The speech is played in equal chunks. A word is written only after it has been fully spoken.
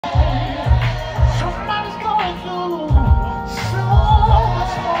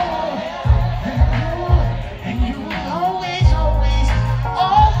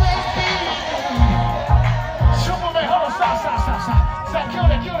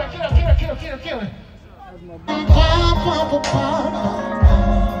kill it.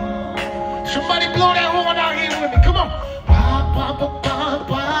 Somebody blow that horn out here with me. Come on.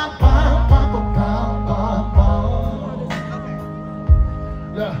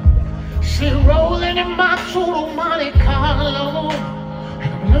 Look, she rolling in my total Monte Carlo.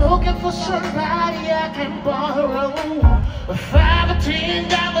 And I'm looking for somebody I can borrow. $5 or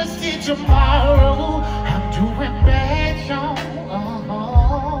 $10 till tomorrow. I'm doing bad, y'all.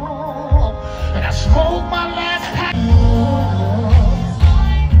 And I smoke my last pack.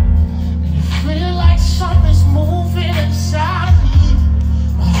 You feel like something's moving inside of me.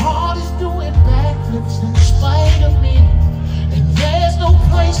 My heart is doing backflips in spite of me. And there's no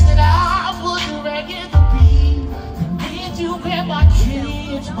place that I would rather be than with you and my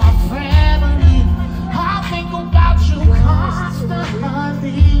kids, my family. I think about you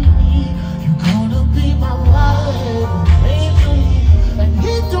constantly. You're gonna be my wife, baby. And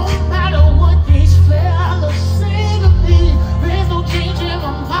it don't matter what these fellas say to me. There's no change in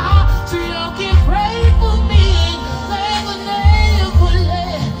my mind, so you can pray for me. Never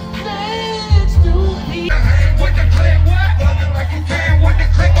let's do me. With the click, what? Looking like you can with the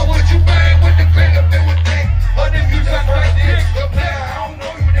click, or would you bang with the click up there with dick? Or if you just right there, up there, I don't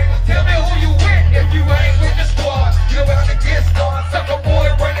know you niggas. Tell me who you with if you ain't with the squad. You about to get started, sucker boy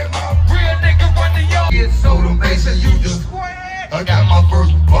running my real nigga running y'all. Get so the bases you just. I got my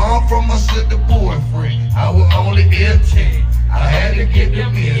first bomb from my sister boyfriend. I was only 10. I had to get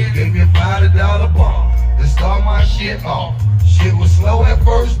them in. Gave me a $5 bomb to start my shit off. Shit was slow at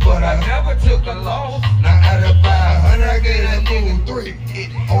first, but I never took a loss. Now out of 500, I gave that nigga 3.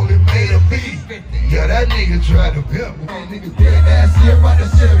 Only made a beat. Yeah, that nigga tried to pimp me. That nigga dead ass here about the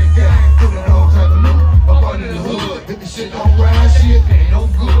Chevy gang. Doing all type of loot up under the hood. If the shit don't ride, shit ain't no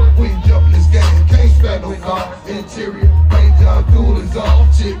good. We ain't jumping this game, can't spare no car. Interior, paint job, tool is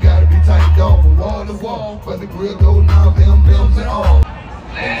all. Shit gotta be tightened off from wall to wall. But the grill go now, M&M's and all.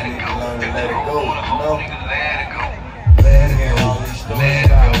 Let it go, let it go, you know? Let it go. Let it go, let it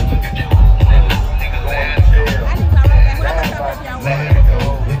go. Let it go,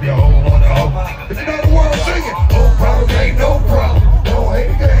 if you hold on to hope. If you know the world singing, no problem, ain't no problem. Don't hate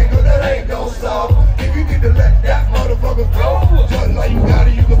the game, cause that ain't no solve. If you need to let that motherfucker go, just like you got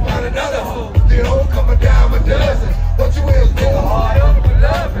it, you can find another hoe. The hoe coming down a dozen, but you is nigga hard up for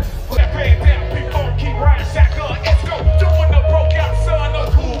loving. That bad down, people keep riding shotgun. Let's go, doing the broke out son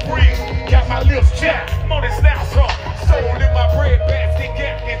of cool breeze. Got my lips chapped, on this now song. Soul in my bread basket,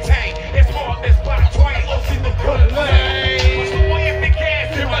 gap contained. It's more than spot twain, ocean the color lane. So if the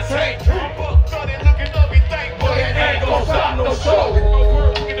gas in my tank, I'm up, started looking up everything, but it ain't gon' stop no show. No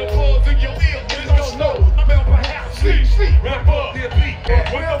word in the buzz in your ears, but it's gon' snow. I'm in my house, sleep, rap up, this beat.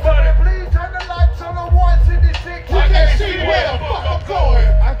 When nobody please turn the lights on the 166. I can't see where the fuck I'm going.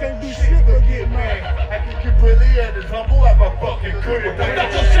 I can't do shit but get mad. I can keep really at this humble if I fucking could. I'm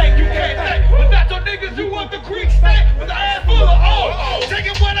not your shake, you can't think. But not your niggas, you want the creek stank with the ass full of oil.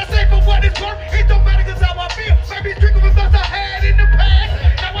 Taking what I say for what it's worth. It don't matter cause how I feel. Maybe drinking with us I had in the past.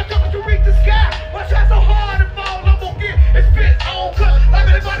 Now I'm talking to reach the sky. My shot so hard and fall, I'm gonna get it spit on cut. Like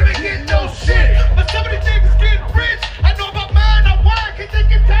anybody been getting no shit. But some of these niggas getting rich. I know about mine, I'm wide, cause they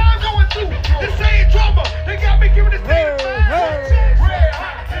get time going through. This ain't drama. They got me giving this thing a red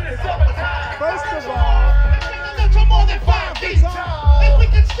hot in the summertime. First of all, for more than 5 feet. If we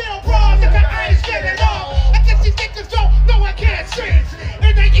can still roll, look at I ain't standing off. I guess these niggas don't know I can't see.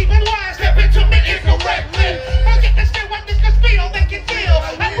 And they even wise, step into me incorrectly. Forget the shit what niggas feel, they can feel.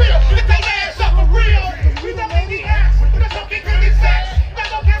 I'm real, get their ass up for real. We don't make the axe, but that's okay to this sex. Now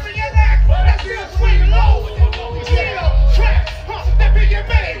don't carry an axe, that's real sweet low. Chill, trap, that being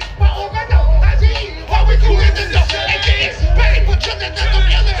made by Organo, I.G.E. While we cool in the dope, AKA, ready for children that don't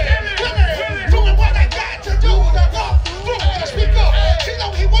kill it. Doing what I got to do, the go through the speaker. She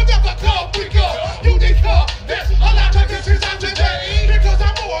know he will never come quicker. You need her, there's a lot of dishes out today. Because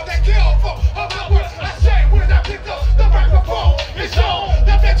I'm more than careful about what I say when I pick up the microphone. It's on,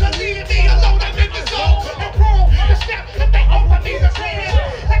 the bitch will leave me alone, I'm in the zone. I'm prone to snap if they offer me the hand.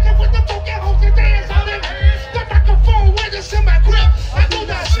 Like it with the broken hoes and dance on it. The microphone when it's in my grip, I do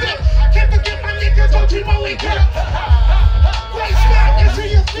not slip. Can't forget my niggas on T-Mo-E grip. Place back into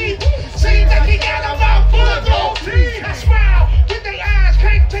your feet. See that he got a mouth full of gold teeth. I smile with their eyes,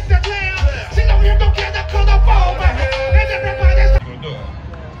 can't take the glare. See no him don't care the color for my hair. And everybody's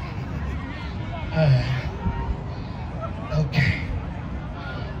okay.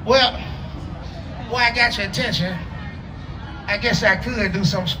 Well, I got your attention. I guess I could do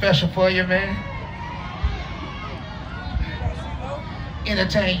something special for you, man.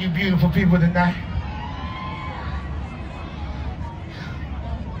 Entertain you beautiful people tonight.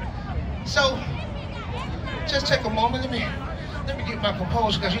 So, just take a moment. Let me get my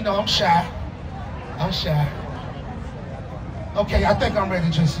composure, because you know I'm shy. I'm shy. Okay, I think I'm ready,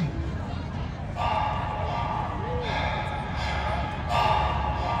 Jesse.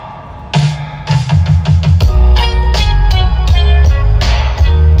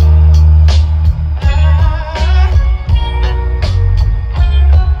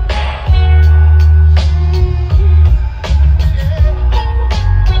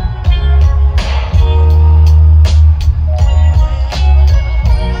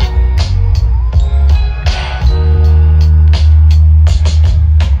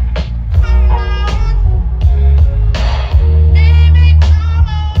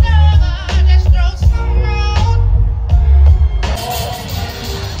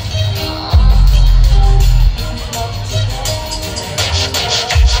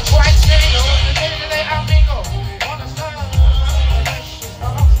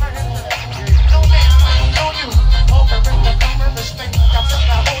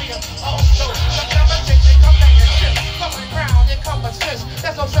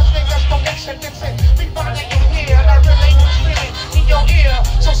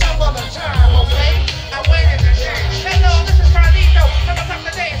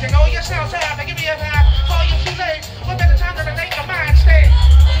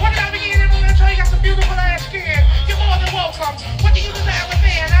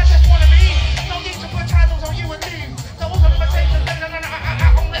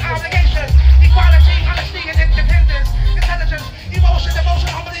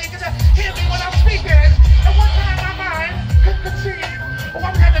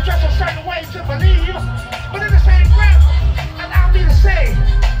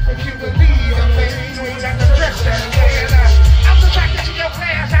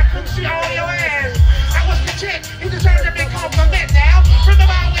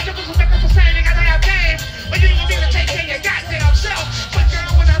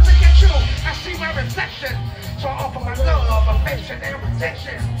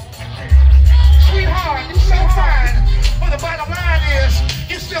 Sweetheart, you're so fine. But the bottom line is,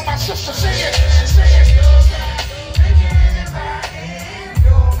 you're still my sister. Say it. Say it.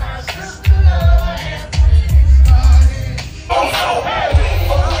 You're my sister. I'm so happy.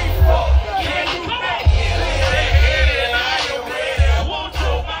 Can you make it? I want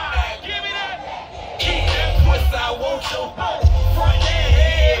your mind. Give me that. Keep that pussy. I want your body. Front your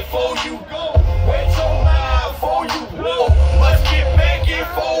head before you go. Wet your mind before you blow. Must get back in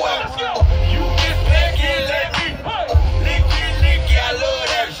for us. You get back in, let me lick it, I love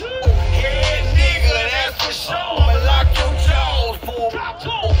that shit. Head nigga, that's for sure. I'ma lock your jaws, fool.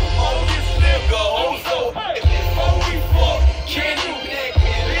 On this nigga, oh so. Before we fuck, can you make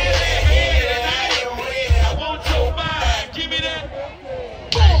it? Live that head and I ain't ready. I want your mind, give me that.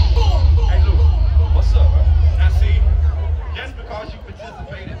 Hey Luke, what's up, bro? I see, just because you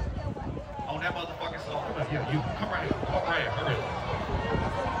participated on that motherfucking song, come here, you come right here, hurry up.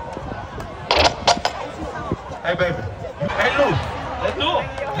 Hey, baby. Hey, Lou. Let's do it.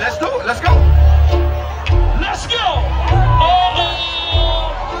 Let's do it. Let's go. Let's go. Oh,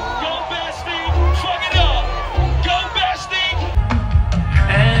 go bestie. Fuck it up. Go bestie.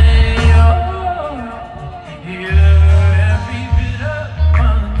 Hey, you're every bit of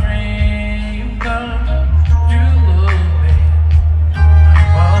my dream. You come true, baby.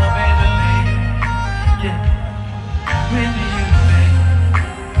 Oh, baby, yeah. With you,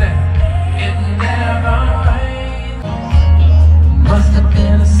 baby, it never rains. Must have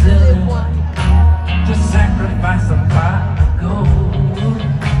been a silly one to sacrifice a pot of gold.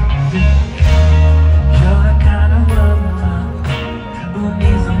 You're the kind of woman who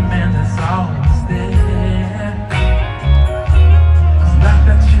needs a man that's always there. It's not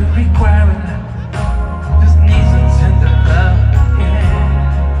that you require